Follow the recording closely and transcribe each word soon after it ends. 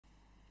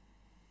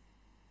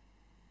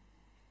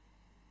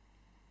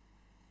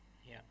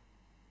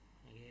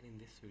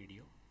this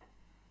video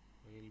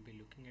we will be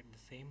looking at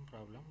the same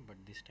problem, but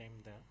this time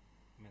the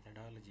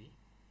methodology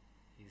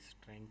is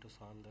trying to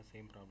solve the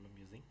same problem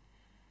using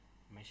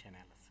mesh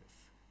analysis.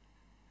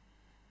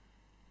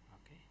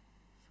 Okay,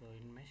 so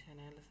in mesh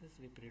analysis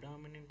we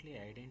predominantly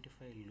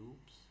identify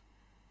loops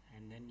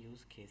and then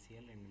use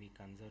KCL and we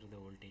conserve the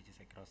voltages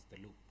across the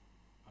loop.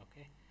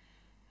 Okay,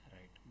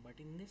 right, but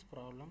in this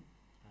problem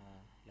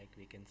like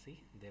we can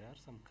see there are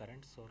some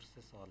current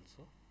sources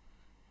also.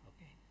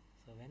 Okay,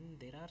 so when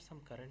there are some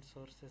current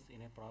sources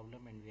in a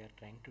problem and we are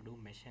trying to do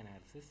mesh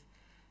analysis,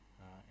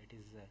 it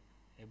is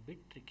a bit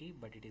tricky,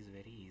 but it is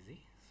very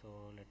easy. So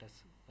let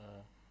us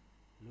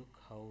look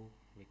how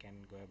we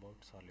can go about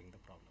solving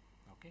the problem.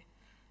 Okay,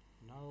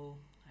 now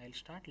I'll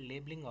start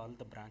labeling all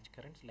the branch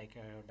currents like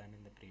I have done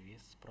in the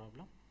previous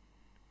problem.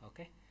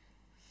 Okay,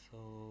 so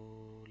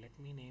let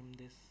me name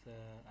this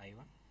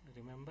I1.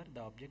 Remember,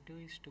 the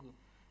objective is to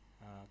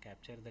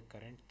capture the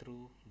current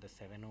through the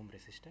 7 ohm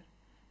resistor.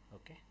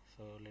 Okay,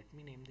 so let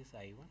me name this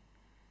I1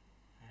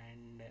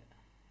 and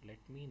let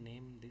me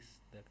name this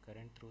the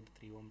current through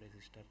the 3 ohm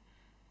resistor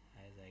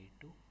as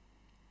I2.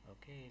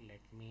 Okay,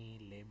 let me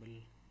label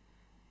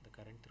the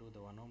current through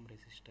the 1 ohm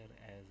resistor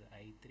as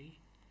I3,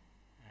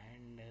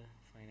 and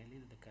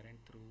finally the current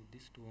through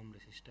this 2 ohm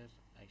resistor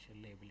I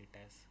shall label it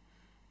as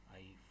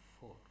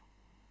I4.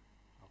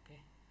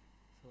 Okay,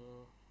 so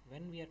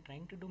when we are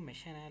trying to do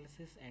mesh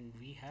analysis and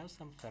we have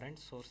some current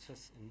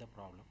sources in the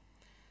problem,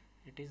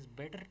 it is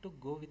better to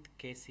go with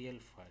KCL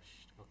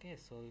first. Okay,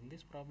 so in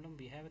this problem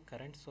we have a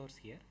current source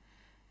here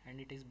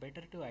and it is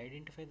better to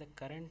identify the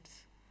currents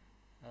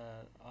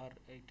or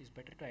it is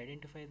better to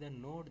identify the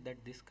node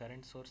that this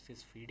current source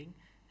is feeding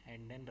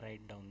and then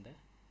write down the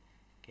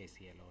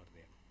KCL over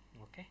there.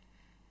 Okay,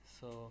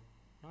 so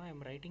now I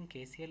am writing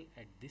KCL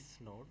at this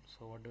node.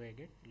 So what do I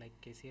get? Like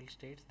KCL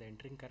states the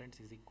entering currents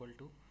is equal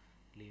to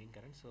leaving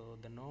current. So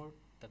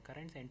the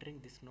currents entering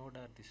this node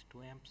are this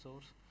 2 amp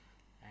source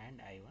and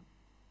I1.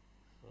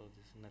 So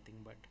this is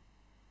nothing but,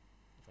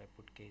 if I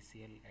put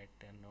KCL at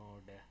a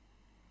node,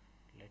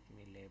 let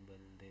me label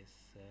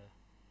this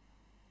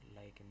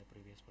like in the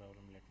previous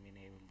problem, let me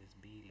label this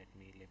B, let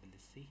me label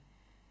this C.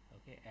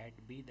 Okay, at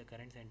B the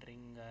currents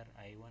entering are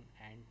I1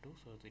 and 2,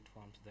 so it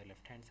forms the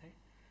left hand side,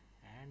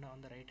 and on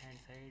the right hand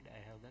side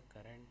I have the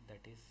current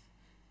that is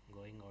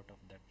going out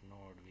of that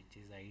node, which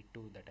is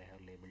I2 that I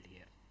have labeled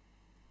here.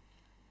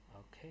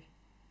 Okay,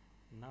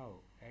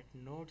 now at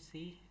node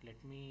C let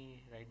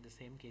me write the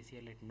same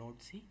KCL at node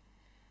C.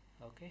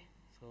 Okay,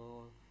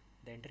 so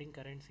the entering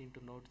currents into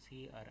node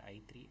C are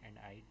I3 and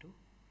I2,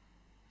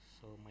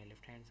 so my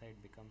left hand side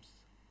becomes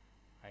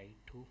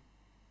I2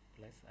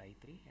 plus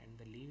I3, and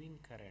the leaving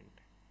current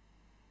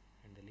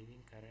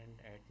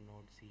at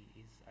node C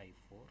is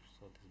I4,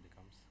 so this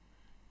becomes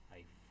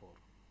I4.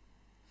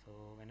 So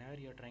whenever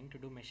you are trying to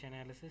do mesh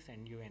analysis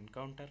and you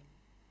encounter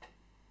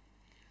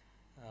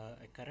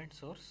a current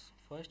source,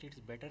 first it's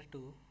better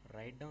to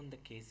write down the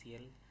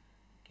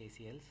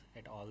KCLs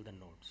at all the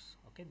nodes.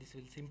 Okay, this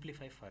will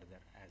simplify further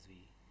as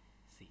we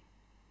see.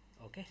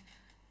 Okay,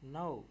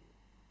 now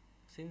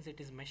since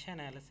it is mesh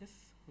analysis,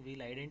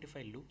 we'll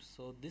identify loops.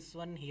 So this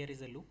one here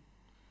is a loop.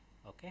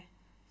 Okay,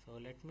 so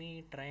let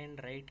me try and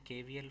write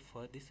KVL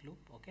for this loop.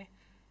 Okay,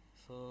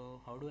 so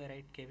how do I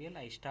write KVL?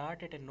 I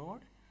start at a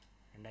node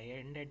and I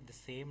end at the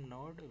same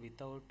node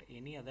without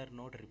any other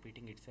node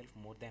repeating itself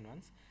more than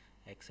once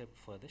except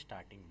for the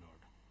starting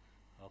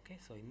node. Okay,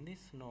 so in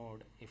this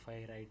node if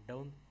I write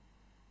down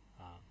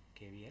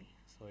KVL,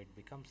 so it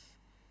becomes,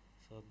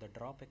 so the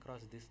drop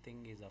across this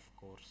thing is of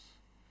course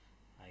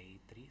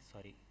I3,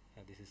 sorry,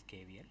 this is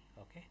KVL.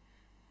 Okay,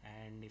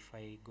 and if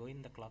I go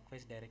in the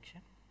clockwise direction,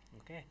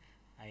 okay,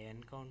 I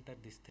encounter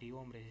this 3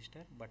 ohm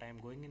resistor, but I am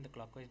going in the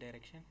clockwise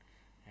direction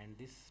and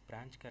this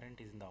branch current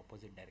is in the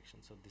opposite direction,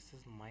 so this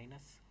is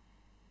minus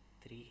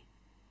 3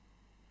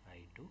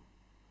 I2,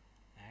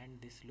 and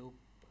this loop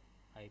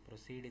I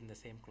proceed in the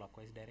same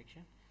clockwise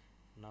direction.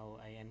 Now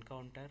I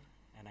encounter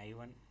an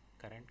I1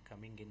 current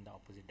coming in the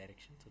opposite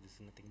direction, so this is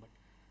nothing but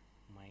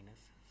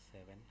minus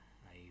 7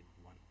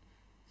 I1.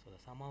 So the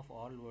sum of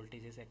all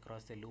voltages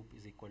across the loop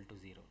is equal to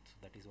 0. So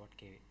that is what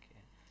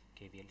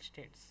KVL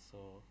states.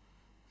 So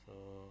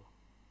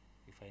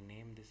if I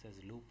name this as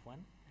loop 1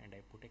 and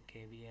I put a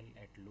KVL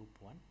at loop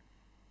 1,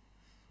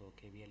 so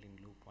KVL in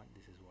loop 1,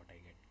 this is what I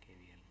get,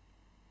 KVL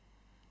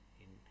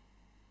in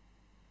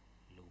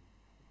loop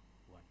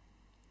 1.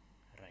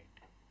 Right,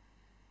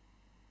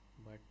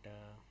 but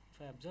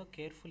if I observe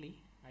carefully,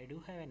 I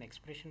do have an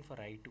expression for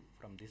I2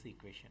 from this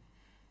equation.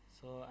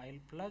 So I'll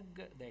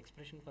plug the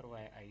expression for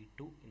I2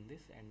 in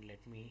this and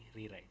let me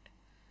rewrite.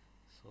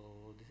 So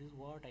this is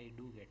what I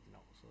do get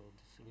now. So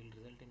this will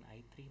result in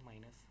I3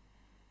 minus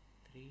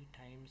 3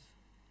 times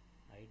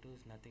I2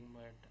 is nothing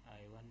but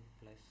I1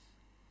 plus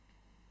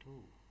 2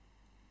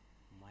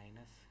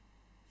 minus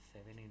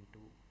 7 into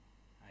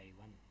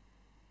I1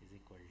 is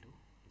equal to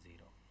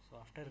 0. So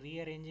after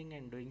rearranging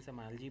and doing some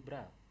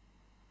algebra,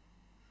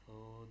 so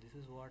this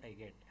is what I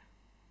get,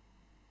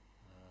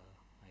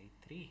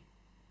 I3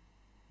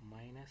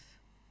 minus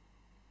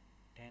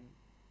 10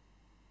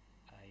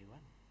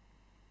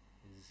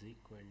 is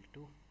equal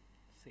to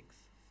 6.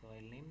 So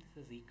I'll name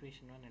this as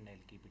equation 1 and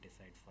I'll keep it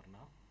aside for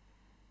now.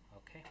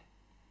 Okay,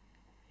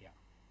 yeah.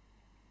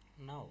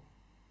 Now,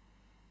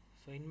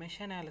 so in mesh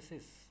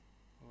analysis,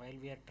 while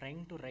we are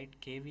trying to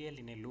write KVL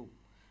in a loop,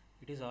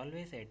 it is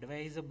always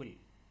advisable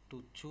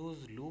to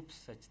choose loops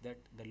such that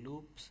the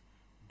loops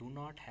do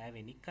not have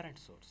any current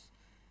source.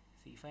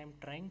 See, if I am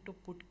trying to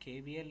put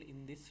KVL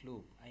in this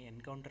loop, I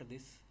encounter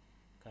this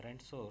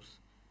current source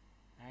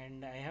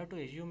and I have to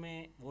assume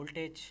a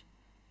voltage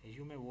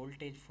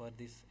for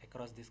this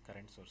across this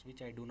current source,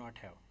 which I do not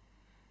have,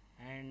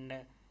 and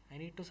I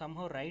need to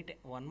somehow write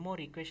one more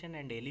equation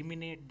and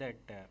eliminate that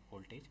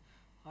voltage,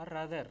 or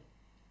rather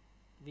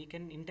we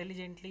can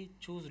intelligently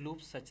choose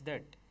loops such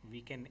that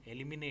we can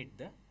eliminate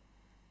the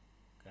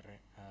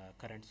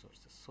current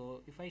sources.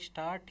 So if I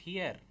start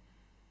here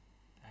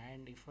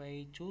and if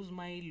I choose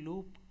my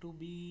loop to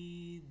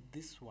be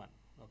this one,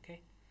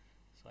 okay,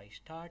 so I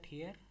start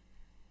here,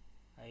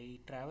 I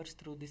traverse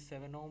through this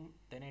 7 ohm,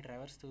 then I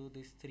traverse through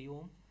this 3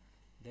 ohm,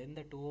 then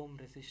the 2 ohm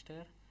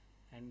resistor,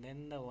 and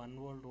then the 1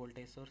 volt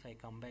voltage source. I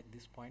come back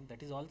this point.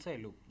 That is also a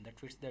loop. That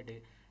fits the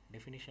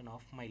definition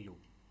of my loop.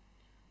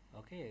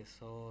 Okay,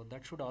 so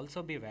that should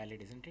also be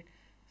valid, isn't it?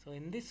 So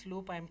in this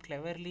loop I am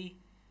cleverly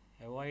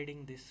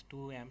avoiding this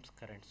 2 amps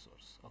current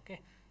source.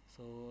 Okay,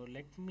 so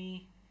let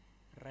me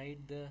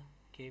write the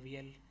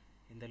KVL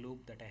in the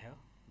loop that I have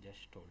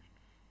just told.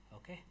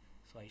 Okay,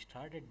 so I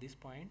start at this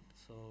point,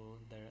 so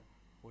the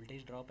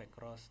voltage drop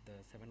across the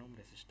 7 ohm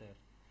resistor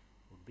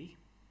would be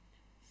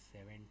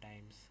 7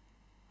 times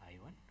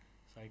I1.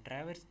 So I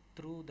traverse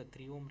through the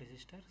 3 ohm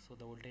resistor, so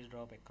the voltage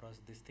drop across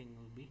this thing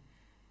will be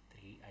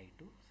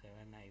 3I2,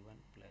 7I1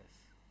 plus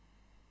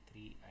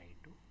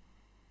 3I2.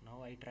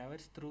 Now I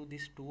traverse through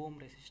this 2 ohm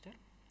resistor,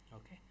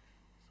 okay,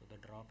 so the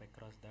drop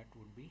across that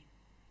would be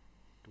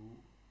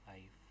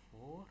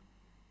 2I4.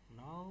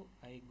 Now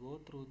I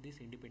go through this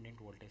independent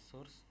voltage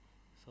source,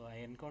 so I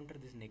encounter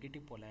this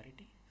negative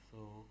polarity,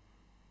 so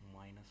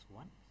minus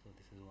 1, so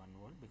this is 1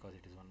 volt, because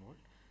it is 1 volt,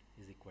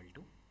 is equal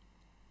to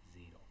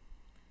 0.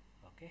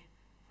 Okay,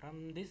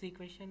 from this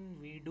equation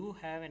we do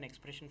have an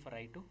expression for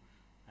I2.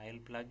 I will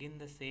plug in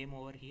the same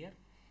over here,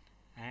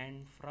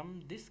 and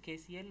from this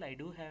KCL I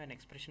do have an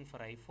expression for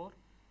I4.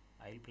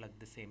 I will plug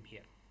the same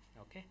here.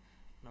 Okay,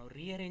 now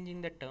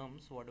rearranging the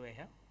terms, what do I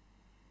have?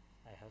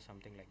 I have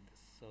something like this.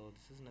 So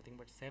this is nothing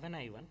but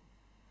 7I1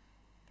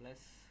 plus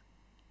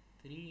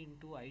 3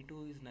 into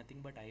I2 is nothing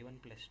but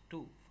I1 plus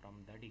 2 from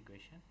that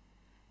equation.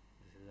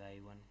 This is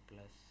I1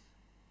 plus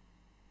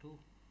 2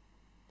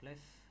 plus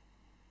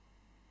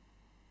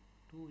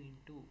 2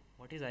 into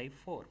what is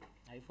I4?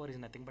 I4 is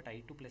nothing but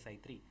I2 plus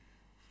I3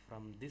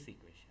 from this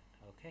equation.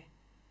 Okay,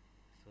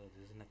 so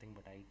this is nothing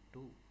but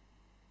I2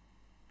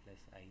 plus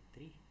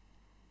I3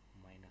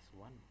 minus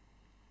 1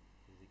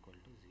 is equal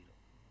to 0.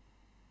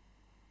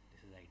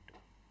 This is I2.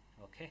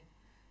 Okay,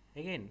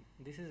 again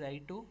this is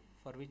I2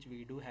 for which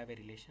we do have a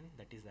relation,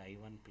 that is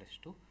I1 plus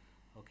 2.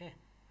 Okay,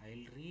 I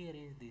will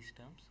rearrange these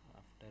terms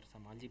after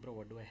some algebra.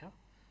 What do I have?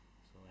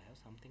 So I have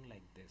something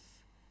like this: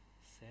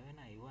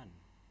 7I1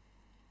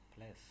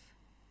 plus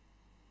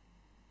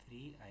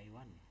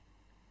 3I1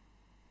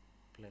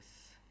 plus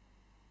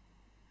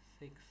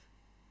 6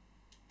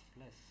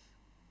 plus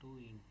 2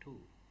 into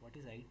what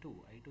is I2?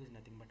 I2 is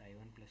nothing but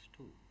I1 plus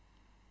 2.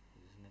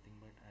 This is nothing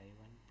but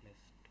I1 plus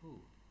 2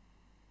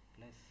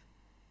 plus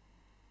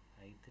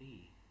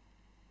I3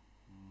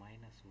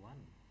 minus 1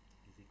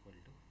 is equal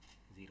to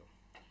 0.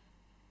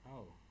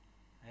 Now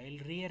I will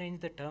rearrange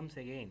the terms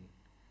again,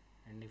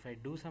 and if I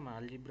do some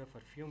algebra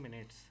for few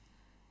minutes,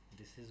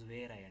 this is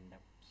where I end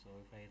up. So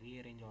if I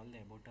rearrange all the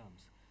above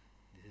terms,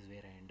 this is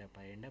where I end up.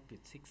 I end up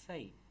with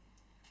 6I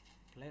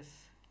plus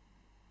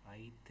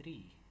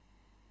I3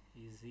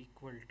 is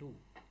equal to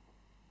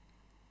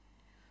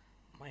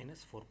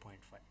minus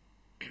 4.5.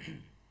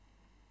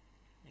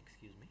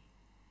 Excuse me.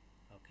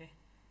 Okay,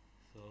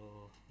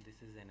 so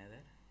this is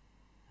another,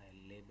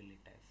 I'll label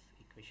it as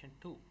equation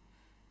 2.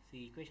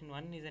 See, equation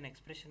 1 is an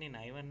expression in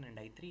I1 and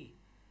I3,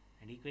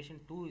 and equation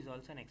 2 is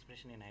also an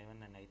expression in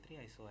I1 and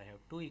I3. So I have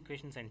two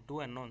equations and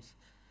two unknowns.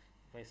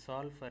 If I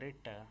solve for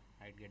it,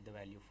 I'd get the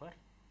value for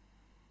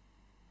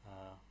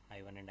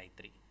I1 and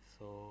I3.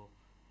 So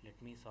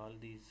let me solve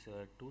these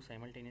two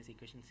simultaneous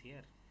equations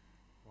here.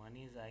 One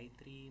is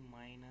I3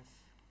 minus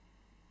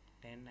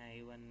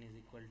 10I1 is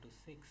equal to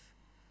 6.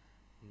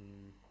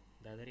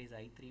 The other is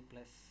I3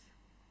 plus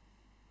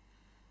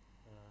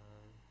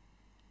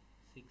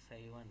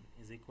 6I1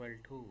 is equal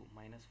to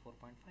minus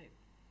 4.5.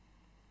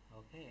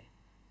 Okay,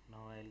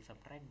 now I'll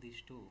subtract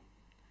these two.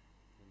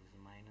 So this is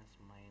minus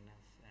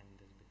minus and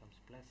this becomes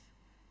plus,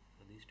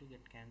 so these two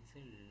get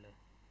cancelled.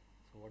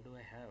 So what do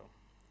I have?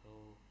 So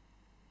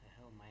I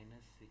have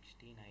minus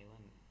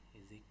 16I1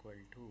 is equal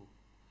to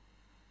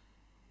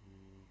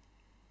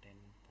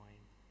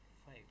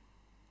 10.5.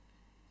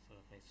 So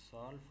if I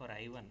solve for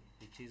I1,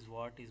 which is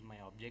what is my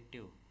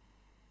objective,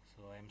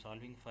 so I am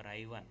solving for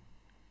I1.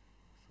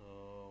 So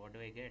what do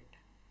I get?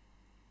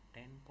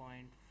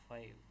 10.5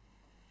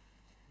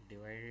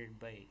 divided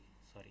by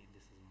sorry,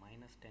 this is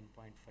minus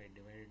 10.5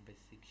 divided by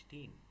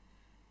 16,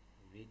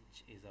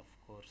 which is of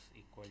course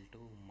equal to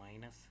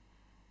minus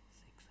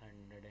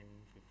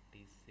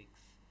 656.2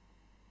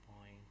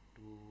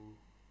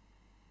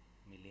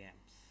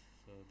 milliamps.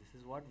 So this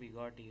is what we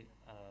got, the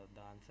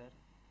answer,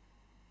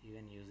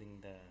 even using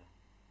the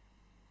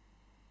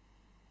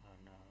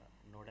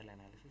nodal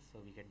analysis. So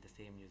we get the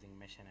same using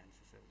mesh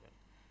analysis as well.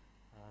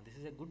 This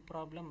is a good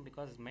problem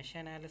because mesh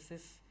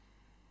analysis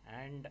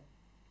and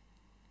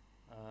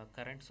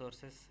current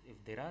sources,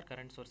 if there are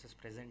current sources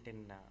present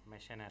in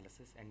mesh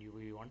analysis and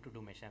we want to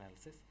do mesh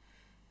analysis,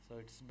 so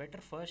it's better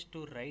first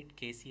to write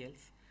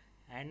KCLs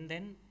and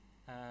then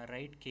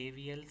write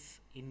KVLs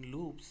in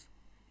loops,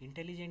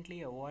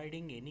 intelligently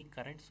avoiding any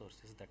current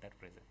sources that are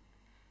present.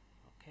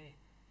 Okay,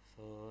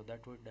 so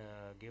that would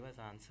give us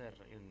answer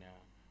in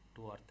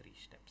 2 or 3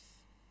 steps.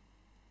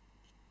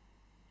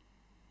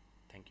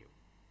 Thank you.